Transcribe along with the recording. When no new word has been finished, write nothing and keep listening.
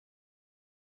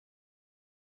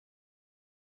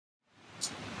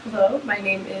Hello, my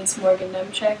name is Morgan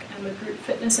Nemchek. I'm a group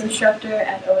fitness instructor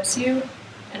at OSU,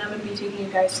 and I'm going to be taking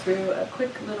you guys through a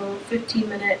quick little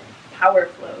 15-minute power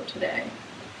flow today.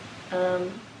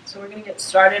 So we're going to get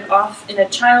started off in a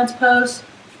child's pose.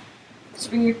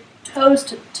 Just bring your toes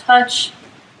to touch,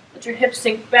 let your hips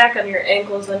sink back on your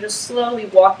ankles, and just slowly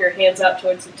walk your hands out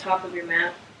towards the top of your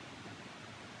mat.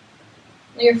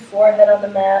 Lay your forehead on the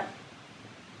mat.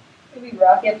 Maybe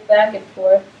rock it back and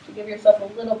forth to give yourself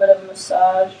a little bit of a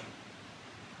massage.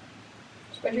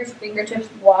 Spread your fingertips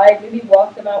wide, maybe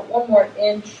walk them out one more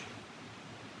inch. Just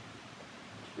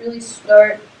really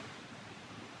start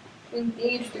to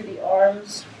engage through the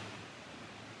arms.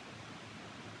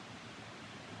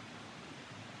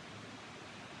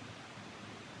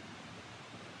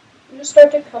 And just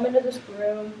start to come into this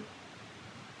room.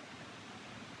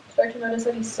 Start to notice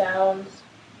any sounds,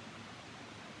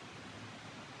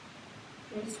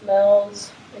 any smells,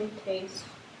 any tastes.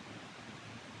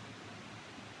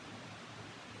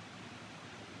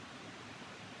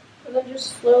 And then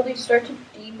just slowly start to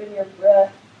deepen your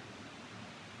breath.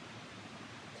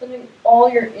 Sending all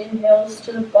your inhales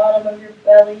to the bottom of your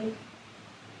belly.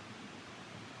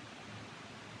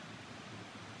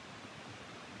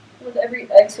 With every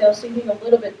exhale, sinking a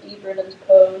little bit deeper into this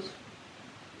pose.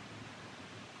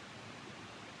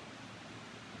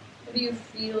 Maybe you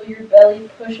feel your belly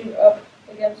pushing up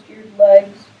against your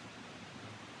legs,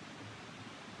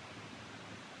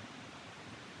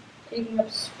 taking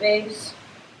up space.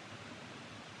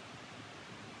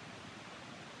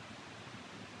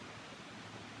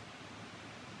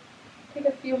 Take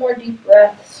a few more deep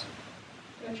breaths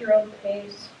at your own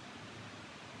pace.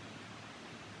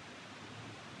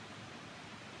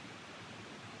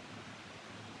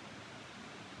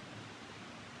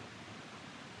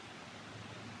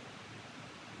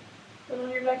 And on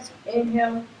your next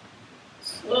inhale,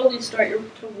 slowly start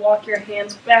to walk your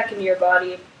hands back into your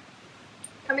body,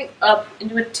 coming up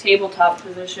into a tabletop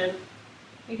position,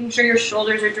 making sure your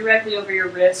shoulders are directly over your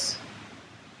wrists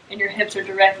and your hips are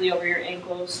directly over your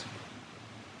ankles.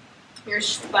 Your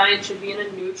spine should be in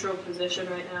a neutral position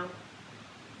right now.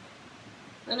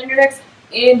 And on your next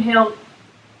inhale,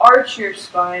 arch your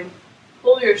spine,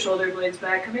 pull your shoulder blades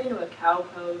back, coming into a cow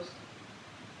pose.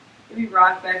 Maybe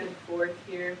rock back and forth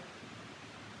here.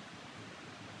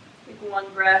 Take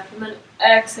one breath, and then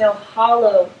exhale,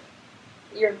 hollow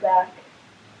your back,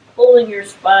 pulling your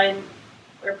spine,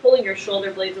 or pulling your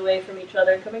shoulder blades away from each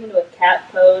other, coming into a cat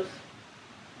pose.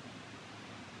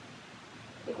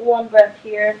 Take one breath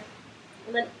here,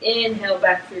 and then inhale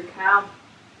back through cow,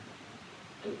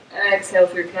 and exhale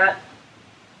through cat.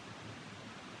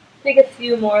 Take a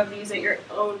few more of these at your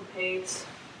own pace,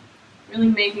 really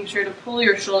making sure to pull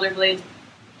your shoulder blades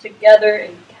together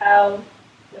in cow,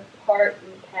 and apart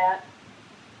in cat.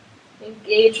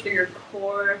 Engage through your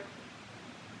core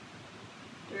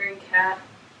during cat.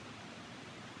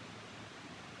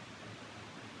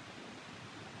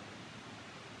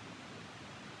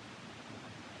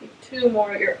 Take two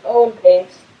more at your own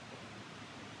pace.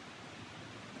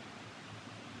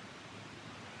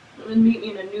 And then meet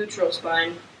me in a neutral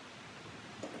spine.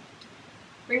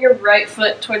 Bring your right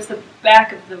foot towards the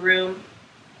back of the room,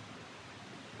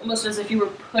 almost as if you were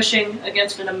pushing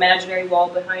against an imaginary wall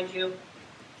behind you.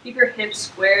 Keep your hips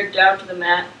squared down to the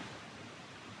mat.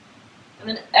 And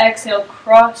then exhale,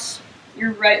 cross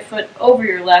your right foot over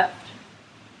your left,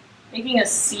 making a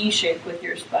C shape with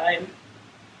your spine.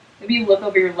 Maybe you look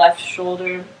over your left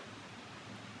shoulder,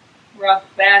 rock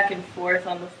back and forth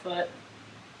on the foot.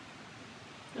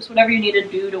 Just whatever you need to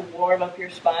do to warm up your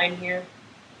spine here.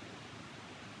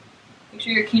 Make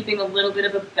sure you're keeping a little bit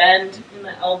of a bend in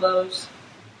the elbows.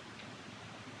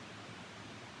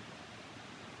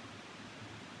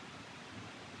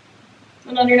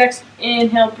 And on your next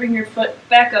inhale, bring your foot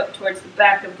back up towards the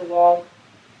back of the wall.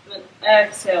 And then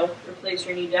exhale, replace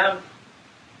your knee down.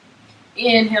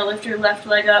 Inhale, lift your left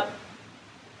leg up.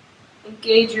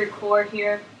 Engage your core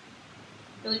here.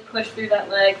 Really push through that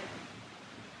leg.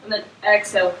 And then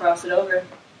exhale, cross it over.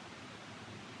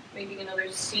 Making another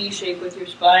C shape with your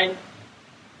spine.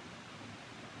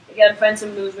 Again, find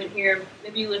some movement here.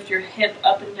 Maybe you lift your hip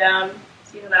up and down.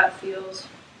 See how that feels.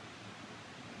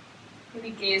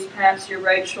 Maybe gaze past your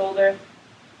right shoulder.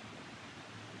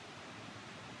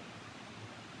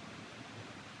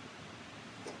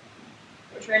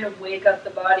 We're trying to wake up the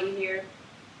body here.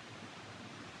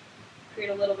 Create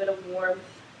a little bit of warmth.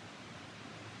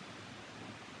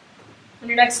 On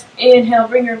your next inhale,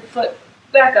 bring your foot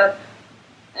back up.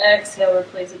 Exhale,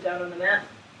 replace it down on the mat.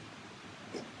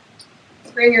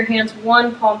 Bring your hands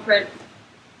one palm print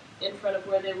in front of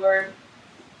where they were.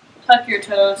 tuck your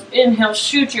toes. Inhale,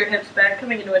 shoot your hips back,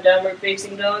 coming into a downward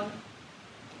facing dog.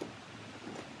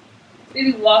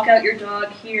 Maybe walk out your dog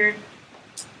here.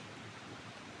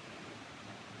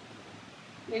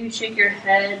 Maybe shake your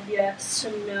head, yes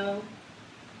and no.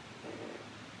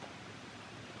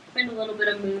 Find a little bit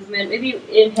of movement. Maybe you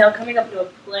inhale, coming up into a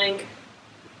plank.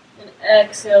 And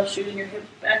exhale, shooting your hips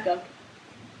back up.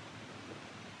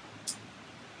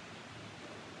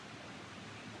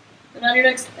 And on your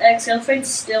next exhale, find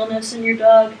stillness in your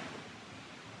dog.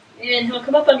 Inhale,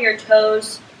 come up on your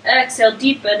toes. Exhale,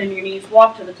 deep bend in your knees.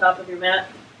 Walk to the top of your mat.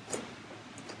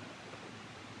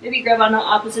 Maybe grab on the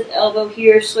opposite elbow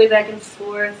here, sway back and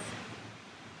forth.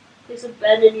 Place a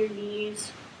bend in your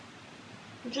knees.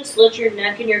 And just let your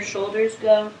neck and your shoulders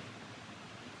go.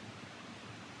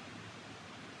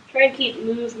 Try and keep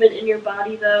movement in your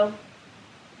body though.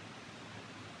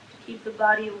 Keep the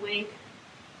body awake.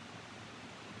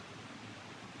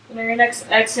 And on your next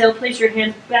exhale, place your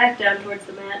hands back down towards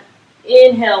the mat.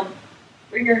 Inhale,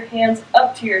 bring your hands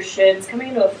up to your shins, coming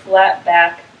into a flat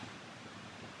back.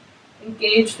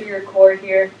 Engage through your core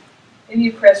here. Maybe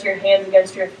you press your hands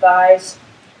against your thighs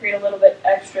to create a little bit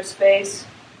extra space.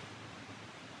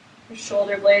 Your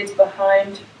shoulder blades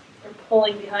behind or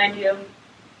pulling behind you.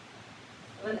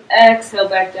 And then exhale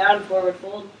back down, forward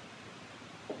fold.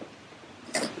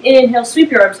 Inhale, sweep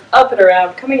your arms up and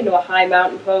around, coming into a high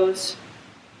mountain pose.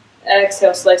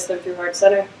 Exhale, slice them through heart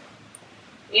center.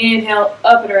 Inhale,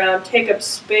 up and around, take up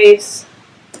space.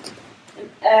 And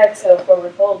exhale,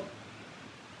 forward fold.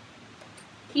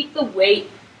 Keep the weight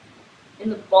in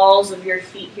the balls of your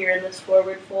feet here in this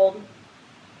forward fold.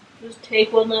 Just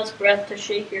take one last breath to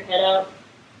shake your head out.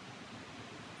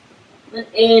 Then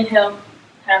inhale,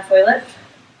 halfway lift.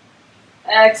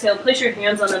 Exhale, place your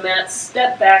hands on the mat,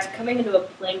 step back, coming into a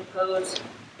plank pose.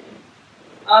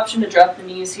 Option to drop the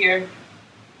knees here.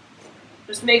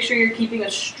 Just make sure you're keeping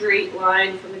a straight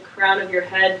line from the crown of your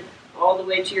head all the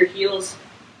way to your heels.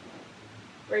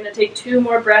 We're going to take 2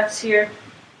 more breaths here.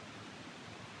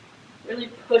 Really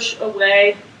push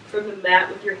away from the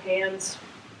mat with your hands.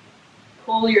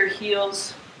 Pull your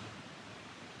heels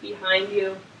behind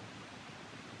you.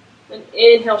 Then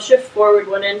inhale, shift forward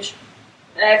 1 inch.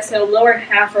 Exhale, lower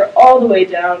half or all the way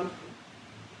down.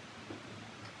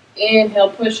 Inhale,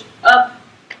 push up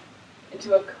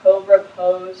into a cobra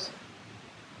pose.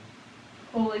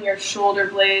 Pulling your shoulder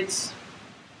blades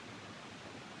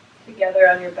together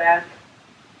on your back.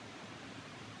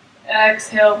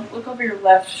 Exhale, look over your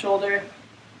left shoulder.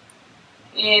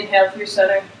 Inhale through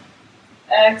center.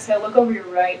 Exhale, look over your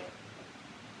right.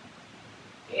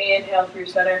 Inhale through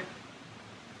center.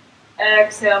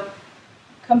 Exhale,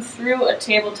 come through a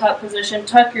tabletop position,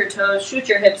 tuck your toes, shoot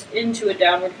your hips into a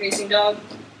downward facing dog.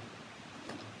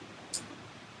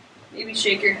 Maybe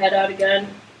shake your head out again.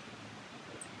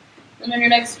 And on your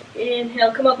next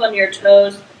inhale, come up on your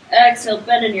toes. Exhale,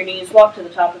 bend in your knees, walk to the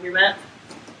top of your mat.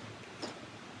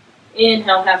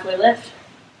 Inhale, halfway lift.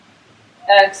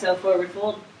 Exhale, forward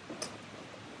fold.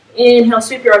 Inhale,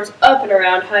 sweep your arms up and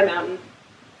around, high mountain.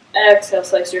 Exhale,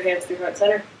 slice your hands through heart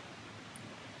center.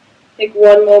 Take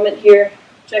 1 moment here.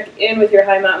 Check in with your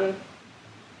high mountain.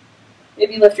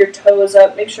 Maybe lift your toes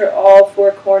up. Make sure all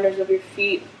 4 corners of your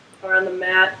feet are on the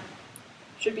mat.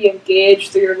 Should be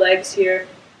engaged through your legs here.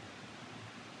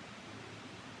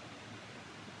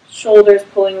 Shoulders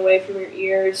pulling away from your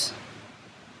ears.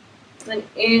 Then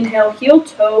inhale, heel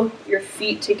toe your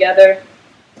feet together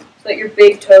so that your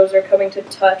big toes are coming to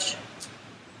touch.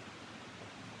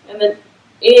 And then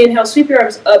inhale, sweep your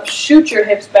arms up, shoot your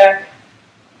hips back,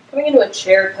 coming into a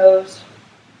chair pose.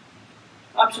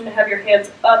 Option to have your hands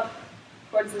up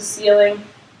towards the ceiling,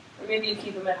 or maybe you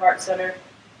keep them at heart center.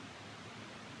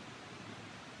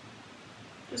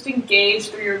 Just engage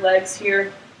through your legs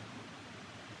here,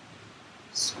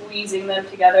 squeezing them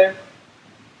together.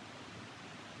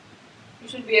 You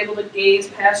should be able to gaze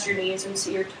past your knees and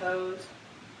see your toes.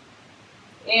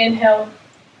 Inhale,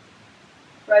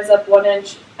 rise up 1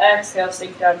 inch. Exhale,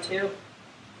 sink down 2.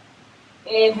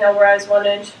 Inhale, rise 1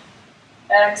 inch.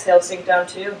 Exhale, sink down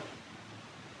 2.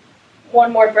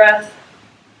 1 more breath.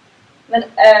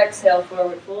 Then exhale,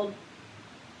 forward fold.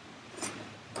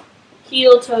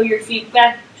 Heel toe your feet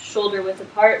back, shoulder width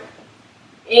apart.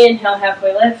 Inhale,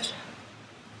 halfway lift.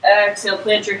 Exhale,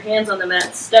 plant your hands on the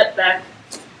mat, step back.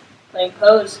 Plank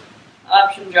pose.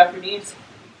 Option, drop your knees.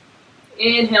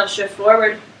 Inhale, shift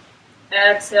forward.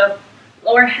 Exhale,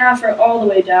 lower half or all the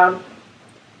way down.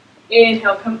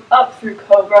 Inhale, come up through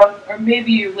cobra, or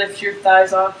maybe you lift your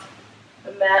thighs off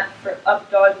the mat for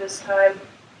up dog this time.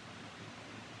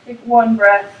 Take 1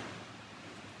 breath.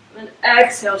 And then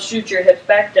exhale, shoot your hips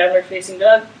back, downward facing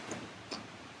dog.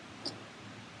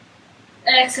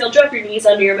 Exhale, drop your knees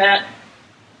under your mat,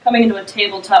 coming into a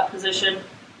tabletop position.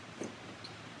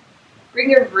 Bring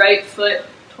your right foot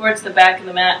towards the back of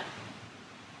the mat.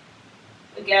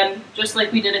 Again, just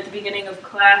like we did at the beginning of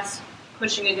class,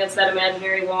 pushing against that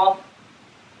imaginary wall.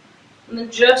 And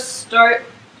then just start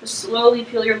to slowly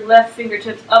peel your left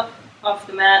fingertips up off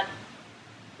the mat,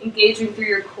 engaging through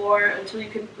your core until you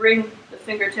can bring the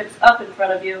fingertips up in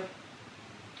front of you,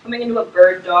 coming into a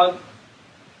bird dog.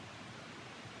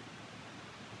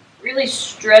 Really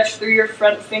stretch through your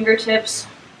front fingertips,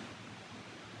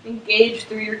 engage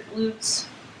through your glutes,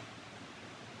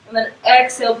 and then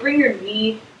exhale, bring your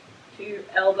knee to your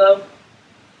elbow.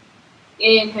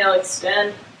 Inhale,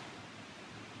 extend.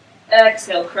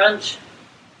 Exhale, crunch.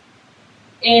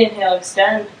 Inhale,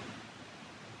 extend.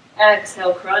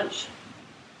 Exhale, crunch.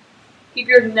 Keep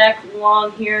your neck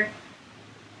long here.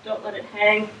 Don't let it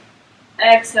hang.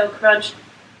 Exhale, crunch.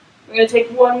 We're going to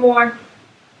take one more.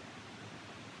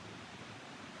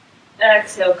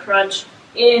 Exhale, crunch.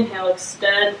 Inhale,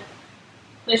 extend.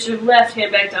 Place your left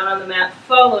hand back down on the mat,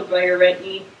 followed by your right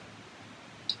knee.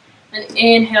 And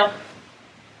inhale.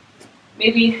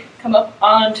 Maybe come up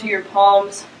onto your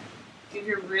palms. Give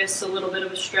your wrists a little bit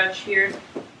of a stretch here.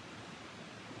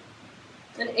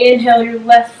 Then inhale your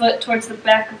left foot towards the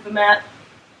back of the mat.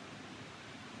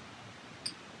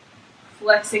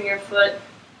 Flexing your foot.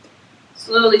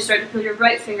 Slowly start to pull your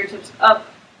right fingertips up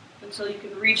until you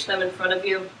can reach them in front of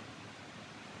you.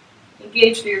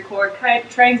 Engage through your core.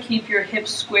 Try and keep your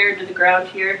hips squared to the ground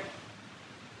here.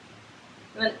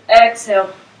 And then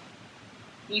exhale.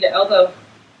 Knee to elbow.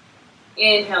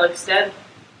 Inhale, extend.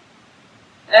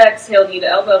 Exhale, knee to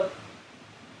elbow.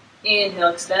 Inhale,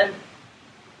 extend.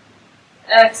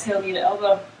 Exhale, knee to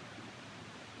elbow.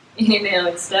 Inhale,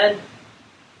 extend.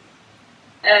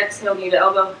 Exhale, knee to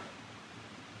elbow.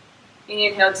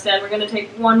 Inhale, extend. We're going to take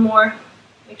one more.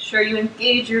 Make sure you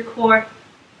engage your core.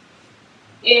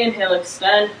 Inhale,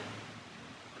 extend.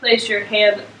 Place your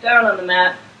hand down on the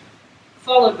mat,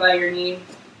 followed by your knee.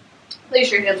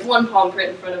 Place your hands one palm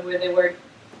print in front of where they were.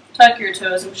 Tuck your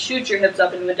toes and shoot your hips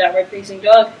up into a downward facing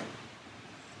dog.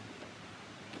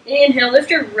 Inhale, lift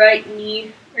your right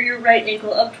knee or your right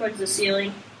ankle up towards the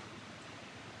ceiling.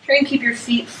 Try and keep your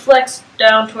feet flexed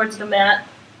down towards the mat.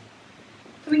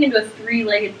 Coming into a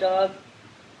three-legged dog.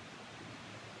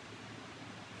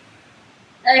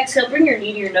 Exhale, bring your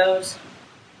knee to your nose.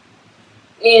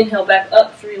 Inhale, back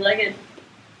up, three-legged.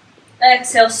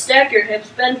 Exhale, stack your hips,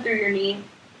 bend through your knee.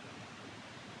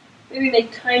 Maybe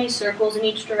make tiny circles in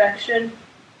each direction.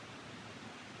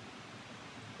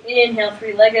 Inhale,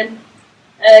 three-legged.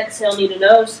 Exhale, knee to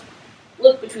nose.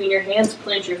 Look between your hands,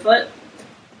 plant your foot.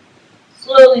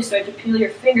 Slowly start to peel your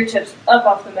fingertips up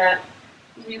off the mat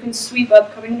until you can sweep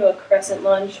up, coming into a crescent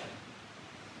lunge.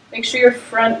 Make sure your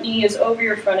front knee is over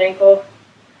your front ankle.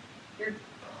 You're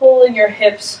pulling your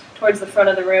hips towards the front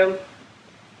of the room.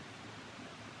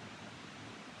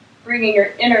 Bringing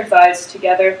your inner thighs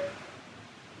together.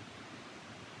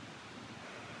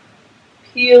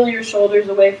 Peel your shoulders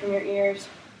away from your ears.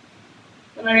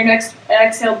 And on your next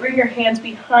exhale, bring your hands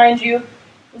behind you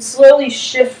and slowly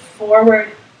shift forward,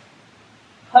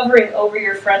 hovering over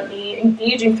your front knee,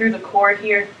 engaging through the core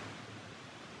here.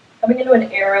 Coming into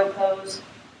an arrow pose.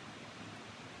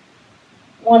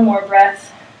 One more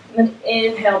breath. And then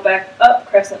inhale, back up,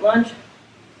 crescent lunge.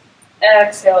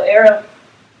 Exhale, arrow.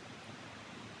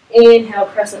 Inhale,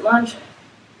 crescent lunge.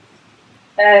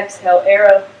 Exhale,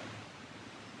 arrow.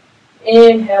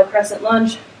 Inhale, crescent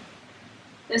lunge.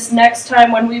 This next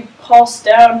time when we pulse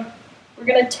down, we're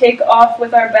going to take off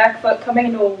with our back foot, coming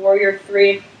into a warrior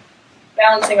three,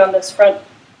 balancing on this front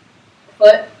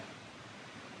foot.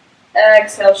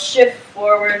 Exhale, shift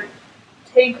forward,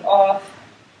 take off,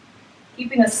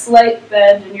 keeping a slight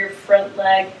bend in your front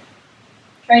leg,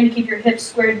 trying to keep your hips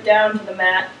squared down to the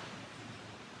mat.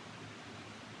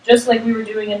 Just like we were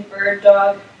doing in bird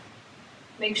dog,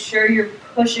 make sure you're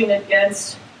pushing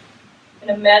against an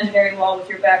imaginary wall with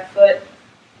your back foot.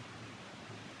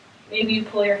 Maybe you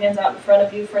pull your hands out in front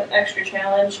of you for an extra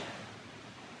challenge.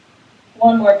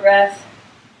 One more breath.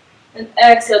 And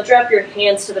exhale, drop your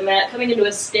hands to the mat, coming into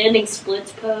a standing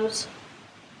splits pose.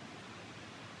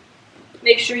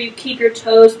 Make sure you keep your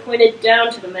toes pointed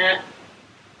down to the mat.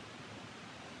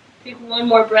 Take one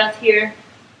more breath here.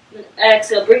 And then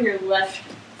exhale, bring your left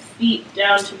feet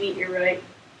down to meet your right.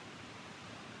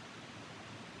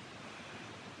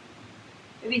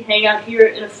 Maybe hang out here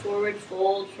in a forward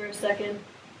fold for a second.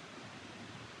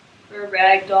 Or a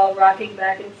ragdoll rocking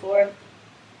back and forth.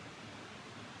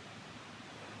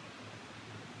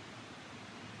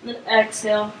 And then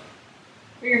exhale.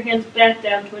 Bring your hands back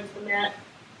down towards the mat.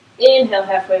 Inhale,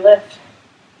 halfway lift.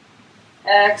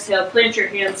 Exhale, plant your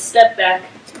hands, step back,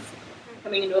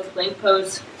 coming into a plank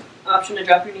pose. Option to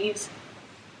drop your knees.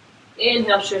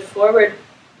 Inhale, shift forward.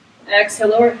 Exhale,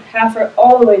 lower half or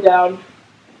all the way down.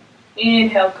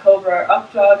 Inhale, cobra or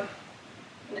up dog.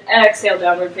 And exhale,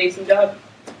 downward facing dog.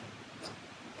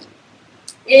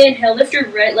 Inhale, lift your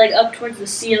right leg up towards the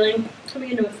ceiling,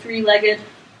 coming into a three-legged.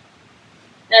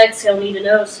 Exhale, knee to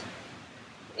nose.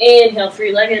 Inhale,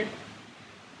 three-legged.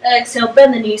 Exhale,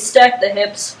 bend the knees, stack the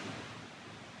hips.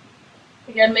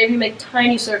 Again, maybe make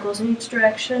tiny circles in each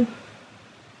direction.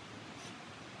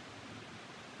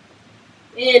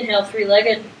 Inhale,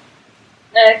 three-legged.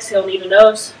 Exhale, knee to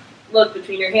nose. Look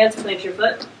between your hands, plant your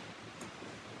foot.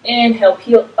 Inhale,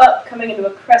 peel up, coming into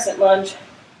a crescent lunge.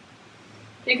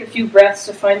 Take a few breaths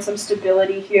to find some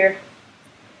stability here.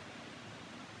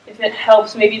 If it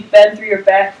helps, maybe bend through your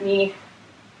back knee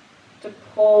to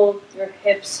pull your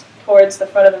hips towards the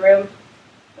front of the room.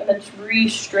 And then just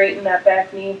re-straighten that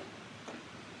back knee.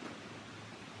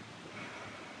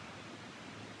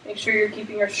 Make sure you're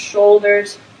keeping your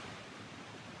shoulders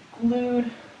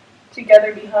glued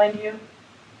together behind you.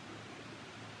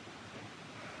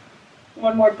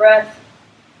 One more breath.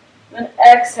 And then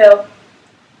exhale,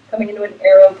 coming into an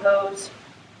arrow pose.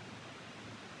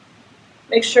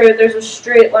 Make sure there's a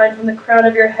straight line from the crown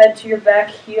of your head to your back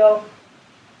heel.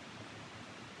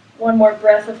 One more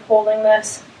breath of holding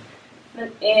this.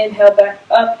 Then inhale, back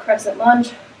up, crescent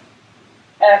lunge.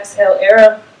 Exhale,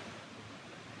 arrow.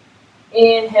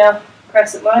 Inhale,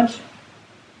 crescent lunge.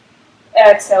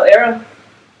 Exhale, arrow.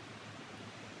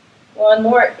 One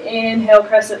more. Inhale,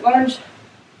 crescent lunge.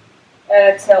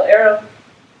 Exhale, arrow.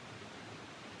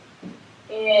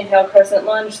 Inhale, crescent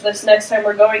lunge. This next time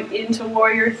we're going into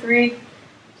warrior three.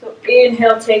 So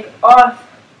inhale, take off.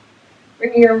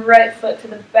 Bringing your right foot to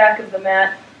the back of the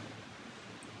mat.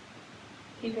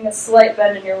 Keeping a slight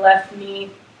bend in your left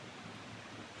knee.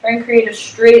 Try and create a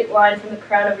straight line from the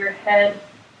crown of your head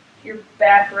to your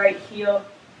back right heel.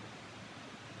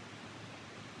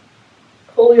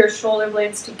 Pull your shoulder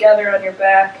blades together on your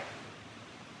back.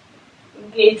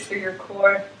 Engage through your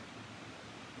core.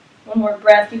 One more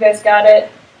breath, you guys got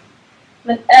it.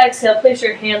 And then exhale, place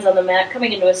your hands on the mat,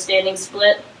 coming into a standing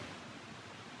split.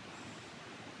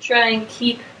 Try and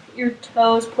keep your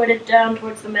toes pointed down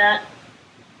towards the mat.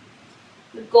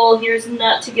 The goal here is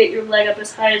not to get your leg up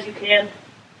as high as you can.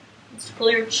 It's to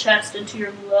pull your chest into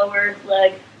your lower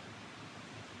leg.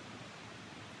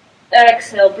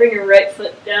 Exhale, bring your right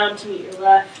foot down to meet your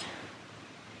left.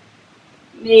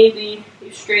 Maybe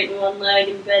you straighten one leg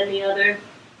and bend the other.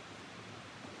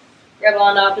 Grab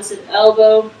on opposite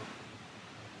elbow.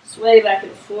 Sway back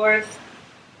and forth.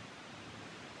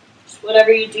 Just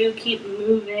whatever you do, keep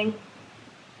moving.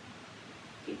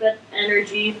 Keep that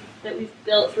energy that we've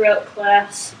built throughout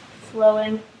class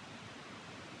flowing.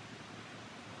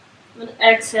 And then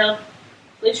exhale.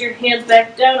 Place your hands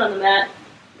back down on the mat.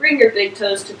 Bring your big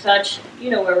toes to touch. You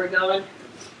know where we're going.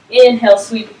 Inhale,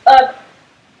 sweep up.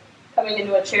 Coming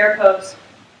into a chair pose.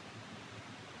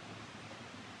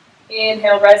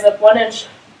 Inhale, rise up 1 inch.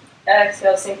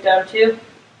 Exhale, sink down 2.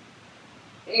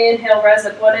 Inhale, rise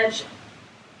up 1 inch.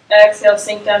 Exhale,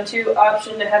 sink down 2.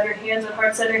 Option to have your hands at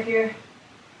heart center here.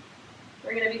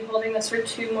 We're going to be holding this for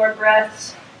 2 more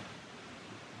breaths.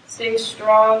 Stay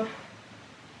strong.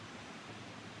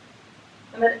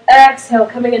 And then exhale,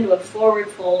 coming into a forward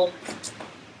fold.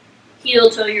 Heel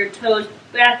toe your toes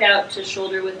back out to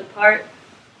shoulder width apart.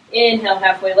 Inhale,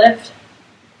 halfway lift.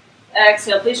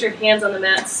 Exhale, place your hands on the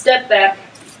mat. Step back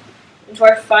into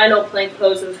our final plank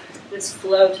pose of this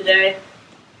flow today.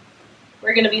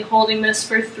 We're going to be holding this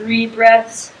for 3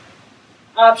 breaths.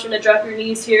 Option to drop your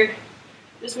knees here.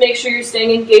 Just make sure you're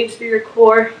staying engaged through your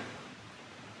core.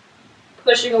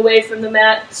 Pushing away from the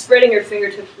mat, spreading your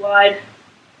fingertips wide.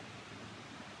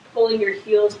 Pulling your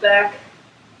heels back.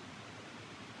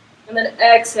 And then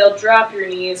exhale, drop your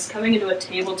knees, coming into a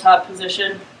tabletop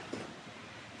position.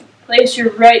 Place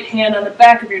your right hand on the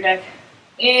back of your neck.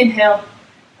 Inhale,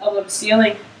 elbow to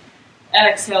ceiling.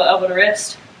 Exhale, elbow to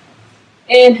wrist.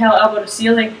 Inhale, elbow to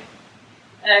ceiling.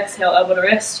 Exhale, elbow to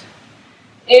wrist.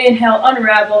 Inhale,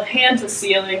 unravel, hand to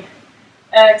ceiling.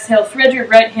 Exhale, thread your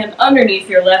right hand underneath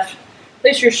your left.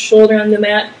 Place your shoulder on the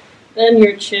mat, then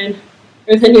your chin,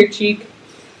 or then your cheek.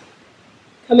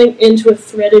 Coming into a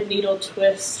threaded needle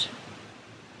twist.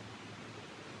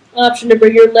 Option to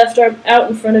bring your left arm out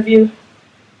in front of you,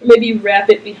 or maybe wrap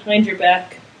it behind your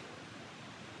back.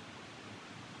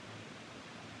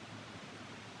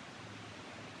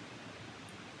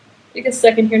 Take a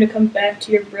second here to come back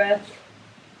to your breath.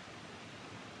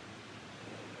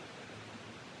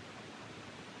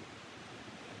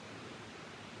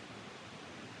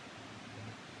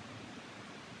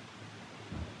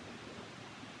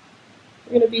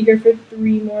 We're going to be here for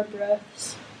 3 more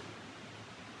breaths.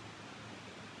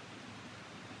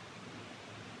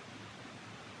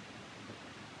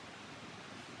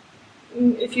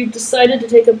 If you've decided to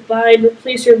take a bind,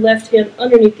 replace your left hand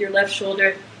underneath your left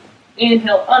shoulder.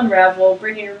 Inhale, unravel,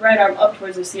 bringing your right arm up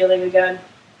towards the ceiling again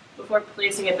before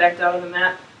placing it back down on the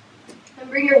mat. And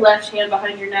bring your left hand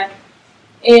behind your neck.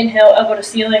 Inhale, elbow to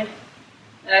ceiling.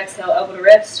 Exhale, elbow to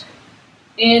wrist.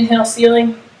 Inhale,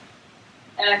 ceiling.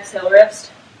 Exhale,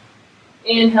 wrist.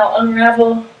 Inhale,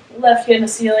 unravel, left hand to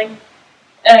ceiling.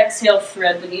 Exhale,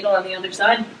 thread the needle on the other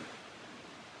side.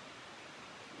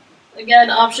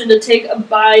 Again, option to take a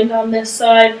bind on this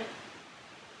side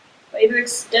by either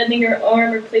extending your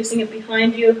arm or placing it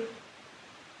behind you.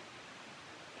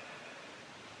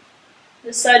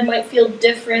 This side might feel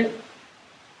different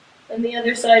than the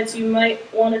other side, so you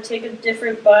might want to take a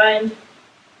different bind.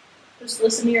 Just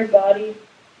listen to your body.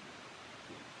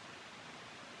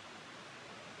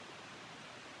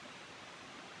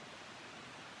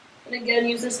 And again,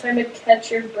 use this time to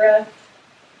catch your breath.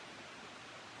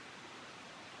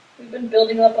 We've been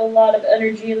building up a lot of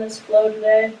energy in this flow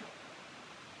today.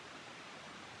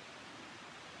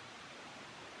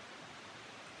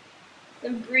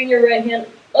 Then bring your right hand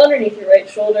underneath your right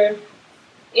shoulder.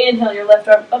 Inhale your left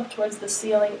arm up towards the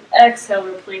ceiling. Exhale,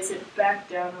 replace it back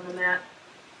down on the mat.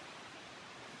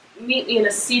 Meet me in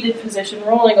a seated position,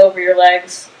 rolling over your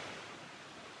legs.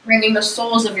 Bringing the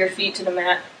soles of your feet to the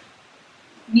mat.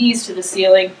 Knees to the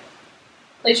ceiling.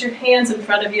 Place your hands in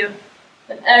front of you.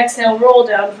 Then exhale, roll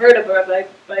down vertebra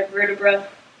by vertebra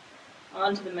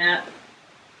onto the mat.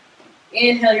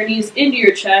 Inhale your knees into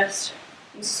your chest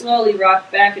and slowly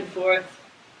rock back and forth.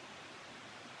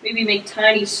 Maybe make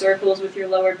tiny circles with your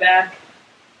lower back.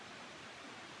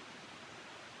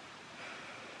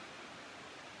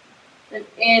 Then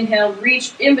inhale,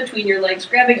 reach in between your legs,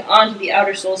 grabbing onto the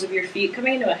outer soles of your feet,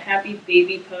 coming into a happy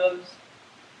baby pose.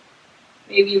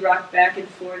 Maybe you rock back and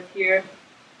forth here.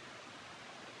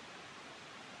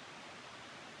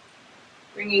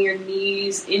 Bringing your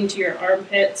knees into your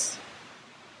armpits.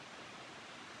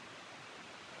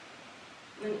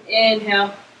 And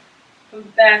inhale, come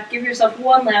back, give yourself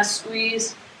one last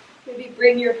squeeze. Maybe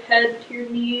bring your head to your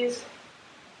knees.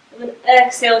 And then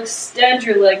exhale, extend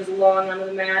your legs long onto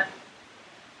the mat.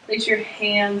 Place your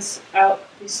hands out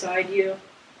beside you.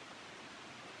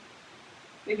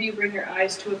 Maybe you bring your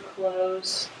eyes to a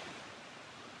close.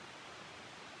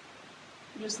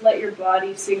 Just let your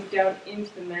body sink down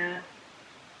into the mat.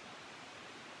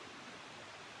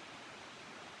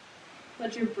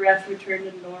 Let your breath return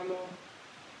to normal.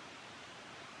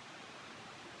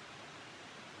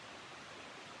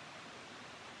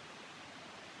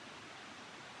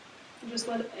 And just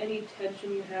let any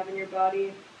tension you have in your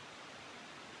body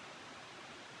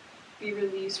be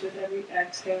released with every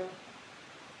exhale.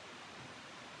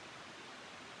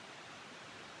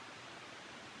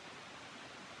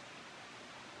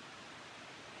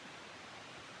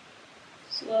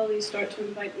 Slowly start to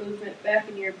invite movement back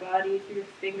into your body through your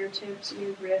fingertips and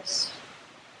your wrists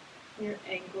and your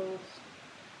ankles.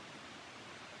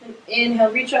 And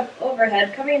inhale, reach up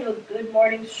overhead, coming into a good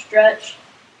morning stretch.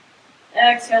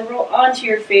 Exhale, roll onto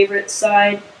your favorite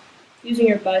side, using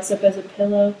your bicep as a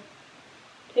pillow.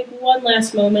 Take one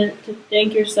last moment to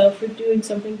thank yourself for doing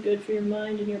something good for your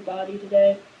mind and your body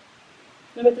today.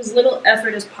 And with as little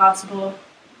effort as possible,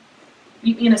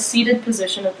 meet me in a seated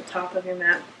position at the top of your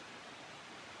mat.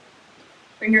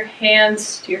 Bring your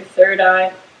hands to your third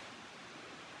eye.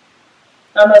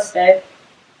 Namaste.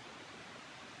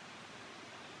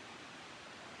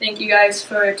 Thank you guys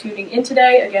for tuning in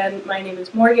today. Again, my name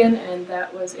is Morgan, and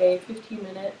that was a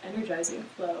 15-minute energizing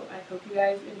flow. I hope you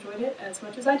guys enjoyed it as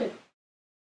much as I did.